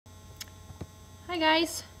Hi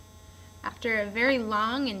guys! After a very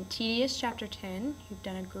long and tedious Chapter 10, you've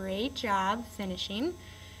done a great job finishing.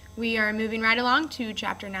 We are moving right along to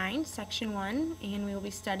Chapter 9, Section 1, and we will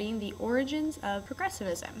be studying the origins of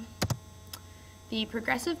progressivism. The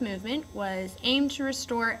progressive movement was aimed to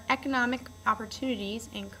restore economic opportunities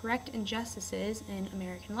and correct injustices in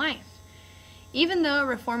American life. Even though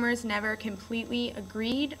reformers never completely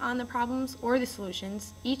agreed on the problems or the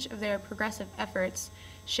solutions, each of their progressive efforts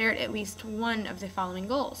shared at least one of the following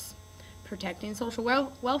goals: protecting social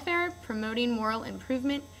welfare, promoting moral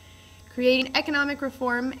improvement, creating economic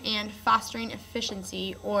reform, and fostering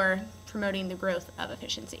efficiency or promoting the growth of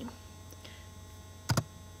efficiency.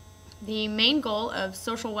 The main goal of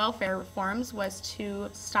social welfare reforms was to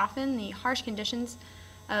soften the harsh conditions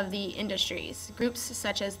of the industries. Groups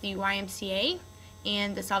such as the YMCA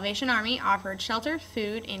and the Salvation Army offered shelter,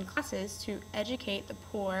 food, and classes to educate the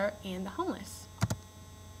poor and the homeless.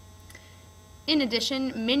 In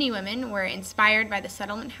addition, many women were inspired by the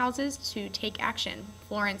settlement houses to take action.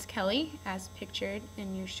 Florence Kelley, as pictured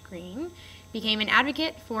in your screen, became an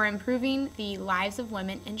advocate for improving the lives of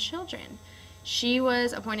women and children. She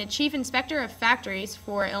was appointed Chief Inspector of Factories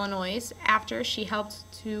for Illinois after she helped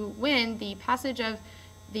to win the passage of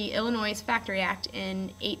the Illinois Factory Act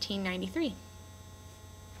in 1893.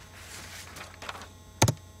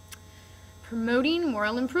 Promoting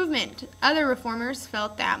moral improvement. Other reformers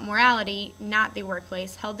felt that morality, not the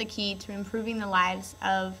workplace, held the key to improving the lives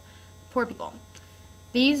of poor people.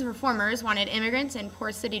 These reformers wanted immigrants and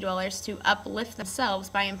poor city dwellers to uplift themselves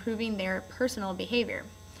by improving their personal behavior.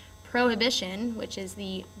 Prohibition, which is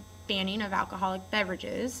the banning of alcoholic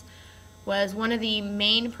beverages, was one of the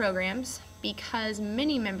main programs because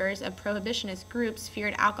many members of prohibitionist groups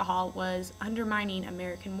feared alcohol was undermining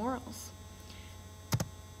American morals.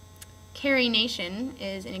 Carrie Nation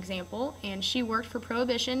is an example, and she worked for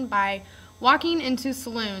Prohibition by walking into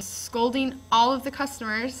saloons, scolding all of the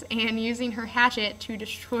customers, and using her hatchet to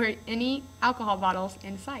destroy any alcohol bottles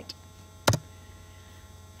in sight.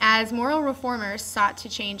 As moral reformers sought to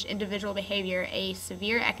change individual behavior, a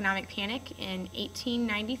severe economic panic in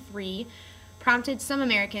 1893 prompted some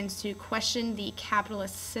Americans to question the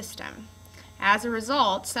capitalist system. As a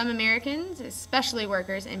result, some Americans, especially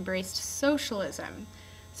workers, embraced socialism.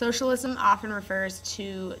 Socialism often refers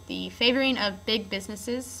to the favoring of big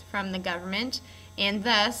businesses from the government and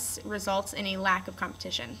thus results in a lack of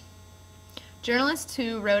competition. Journalists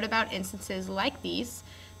who wrote about instances like these,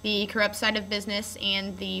 the corrupt side of business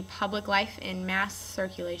and the public life in mass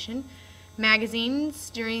circulation, magazines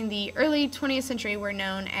during the early 20th century were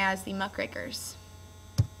known as the muckrakers.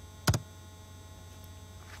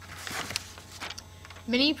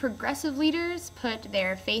 Many progressive leaders put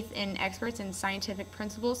their faith in experts and scientific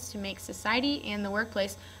principles to make society and the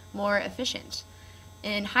workplace more efficient.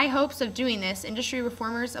 In high hopes of doing this, industry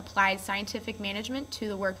reformers applied scientific management to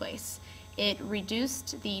the workplace. It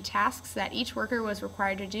reduced the tasks that each worker was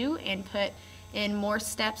required to do and put in more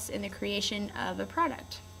steps in the creation of a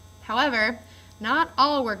product. However, not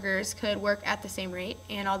all workers could work at the same rate,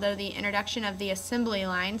 and although the introduction of the assembly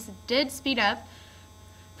lines did speed up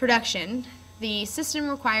production, the system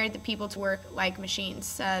required the people to work like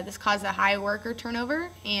machines. This caused a high worker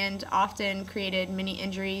turnover and often created many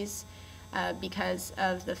injuries because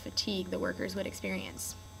of the fatigue the workers would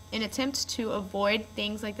experience. In attempt to avoid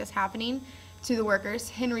things like this happening to the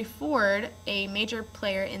workers, Henry Ford, a major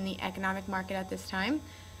player in the economic market at this time,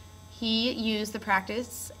 he used the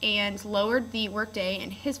practice and lowered the workday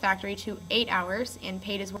in his factory to 8 hours and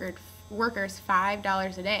paid his workers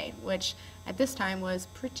 $5 a day, which at this time was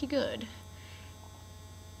pretty good.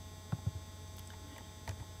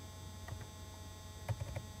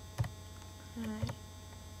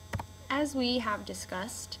 As we have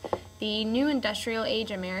discussed, the new industrial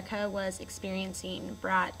age America was experiencing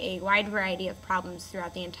brought a wide variety of problems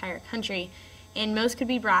throughout the entire country, and most could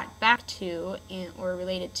be brought back to or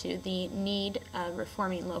related to the need of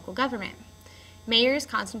reforming local government. Mayors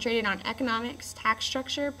concentrated on economics, tax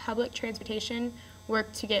structure, public transportation,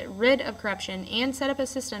 worked to get rid of corruption, and set up a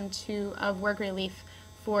system of work relief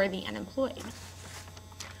for the unemployed.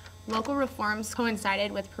 Local reforms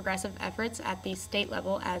coincided with progressive efforts at the state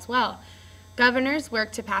level as well. Governors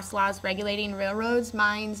worked to pass laws regulating railroads,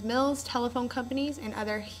 mines, mills, telephone companies, and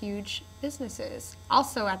other huge businesses.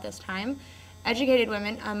 Also at this time, educated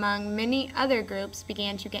women, among many other groups,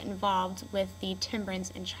 began to get involved with the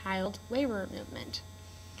temperance and child labor movement.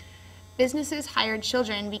 Businesses hired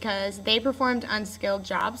children because they performed unskilled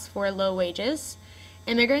jobs for low wages.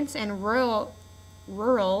 Immigrants and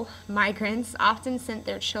rural migrants often sent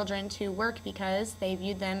their children to work because they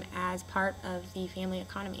viewed them as part of the family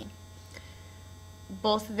economy.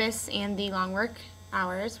 Both this and the long work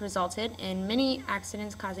hours resulted in many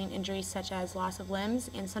accidents causing injuries such as loss of limbs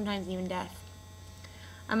and sometimes even death.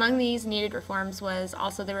 Among these needed reforms was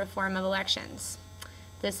also the reform of elections.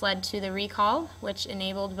 This led to the recall, which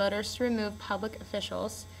enabled voters to remove public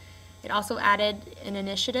officials. It also added an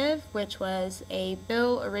initiative, which was a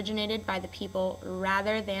bill originated by the people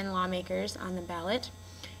rather than lawmakers on the ballot,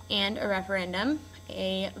 and a referendum,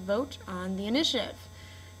 a vote on the initiative.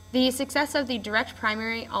 The success of the direct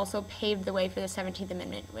primary also paved the way for the 17th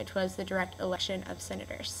Amendment, which was the direct election of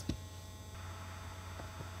senators.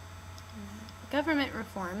 Government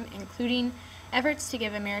reform, including efforts to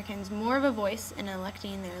give Americans more of a voice in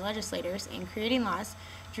electing their legislators and creating laws,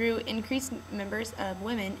 drew increased numbers of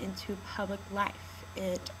women into public life.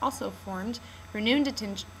 It also formed renewed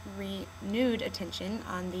attention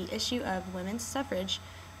on the issue of women's suffrage,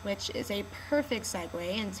 which is a perfect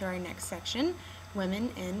segue into our next section,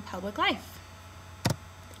 Women in Public Life.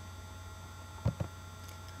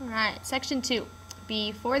 All right, Section 2.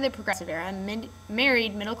 Before the Progressive Era,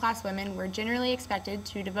 married middle-class women were generally expected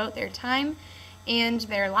to devote their time and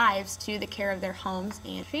their lives to the care of their homes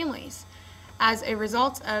and families. As a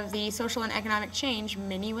result of the social and economic change,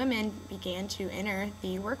 many women began to enter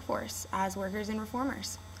the workforce as workers and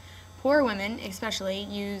reformers. Poor women especially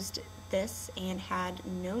used this and had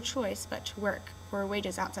no choice but to work for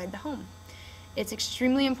wages outside the home. It's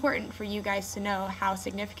extremely important for you guys to know how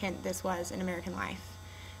significant this was in American life.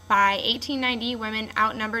 By 1890, women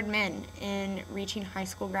outnumbered men in reaching high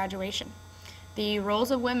school graduation. The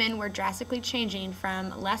roles of women were drastically changing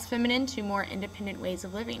from less feminine to more independent ways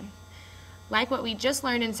of living. Like what we just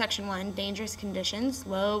learned in Section 1, dangerous conditions,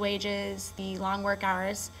 low wages, the long work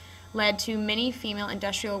hours, led to many female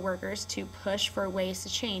industrial workers to push for ways to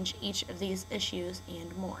change each of these issues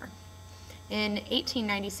and more. In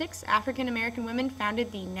 1896, African American women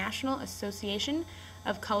founded the National Association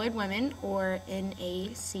of Colored Women, or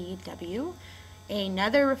NACW.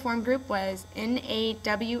 Another reform group was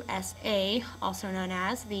NAWSA, also known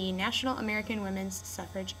as the National American Women's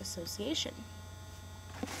Suffrage Association.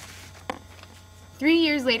 3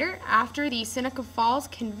 years later, after the Seneca Falls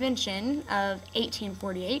Convention of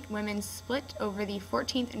 1848, women split over the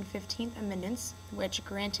 14th and 15th Amendments, which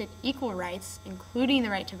granted equal rights, including the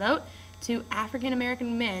right to vote, to African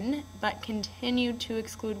American men, but continued to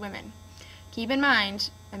exclude women. Keep in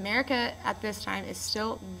mind, America at this time is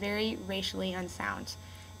still very racially unsound.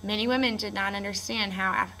 Many women did not understand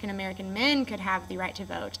how African American men could have the right to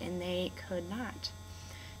vote, and they could not.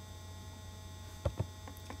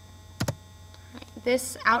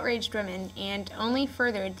 This outraged women and only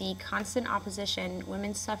furthered the constant opposition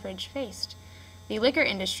women's suffrage faced. The liquor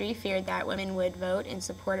industry feared that women would vote in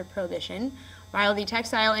support of prohibition, while the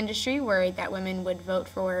textile industry worried that women would vote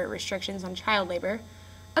for restrictions on child labor.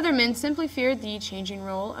 Other men simply feared the changing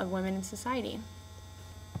role of women in society.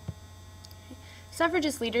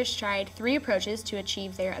 Suffragist leaders tried 3 approaches to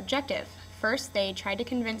achieve their objective. First, they tried to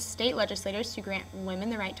convince state legislators to grant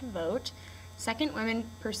women the right to vote. Second, women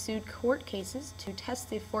pursued court cases to test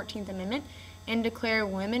the 14th Amendment and declare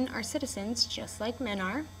women are citizens just like men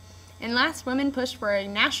are. And last, women pushed for a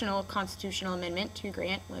national constitutional amendment to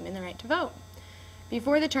grant women the right to vote.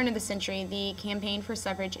 Before the turn of the century, the campaign for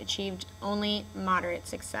suffrage achieved only moderate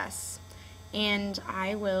success. And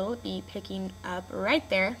I will be picking up right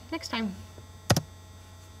there next time.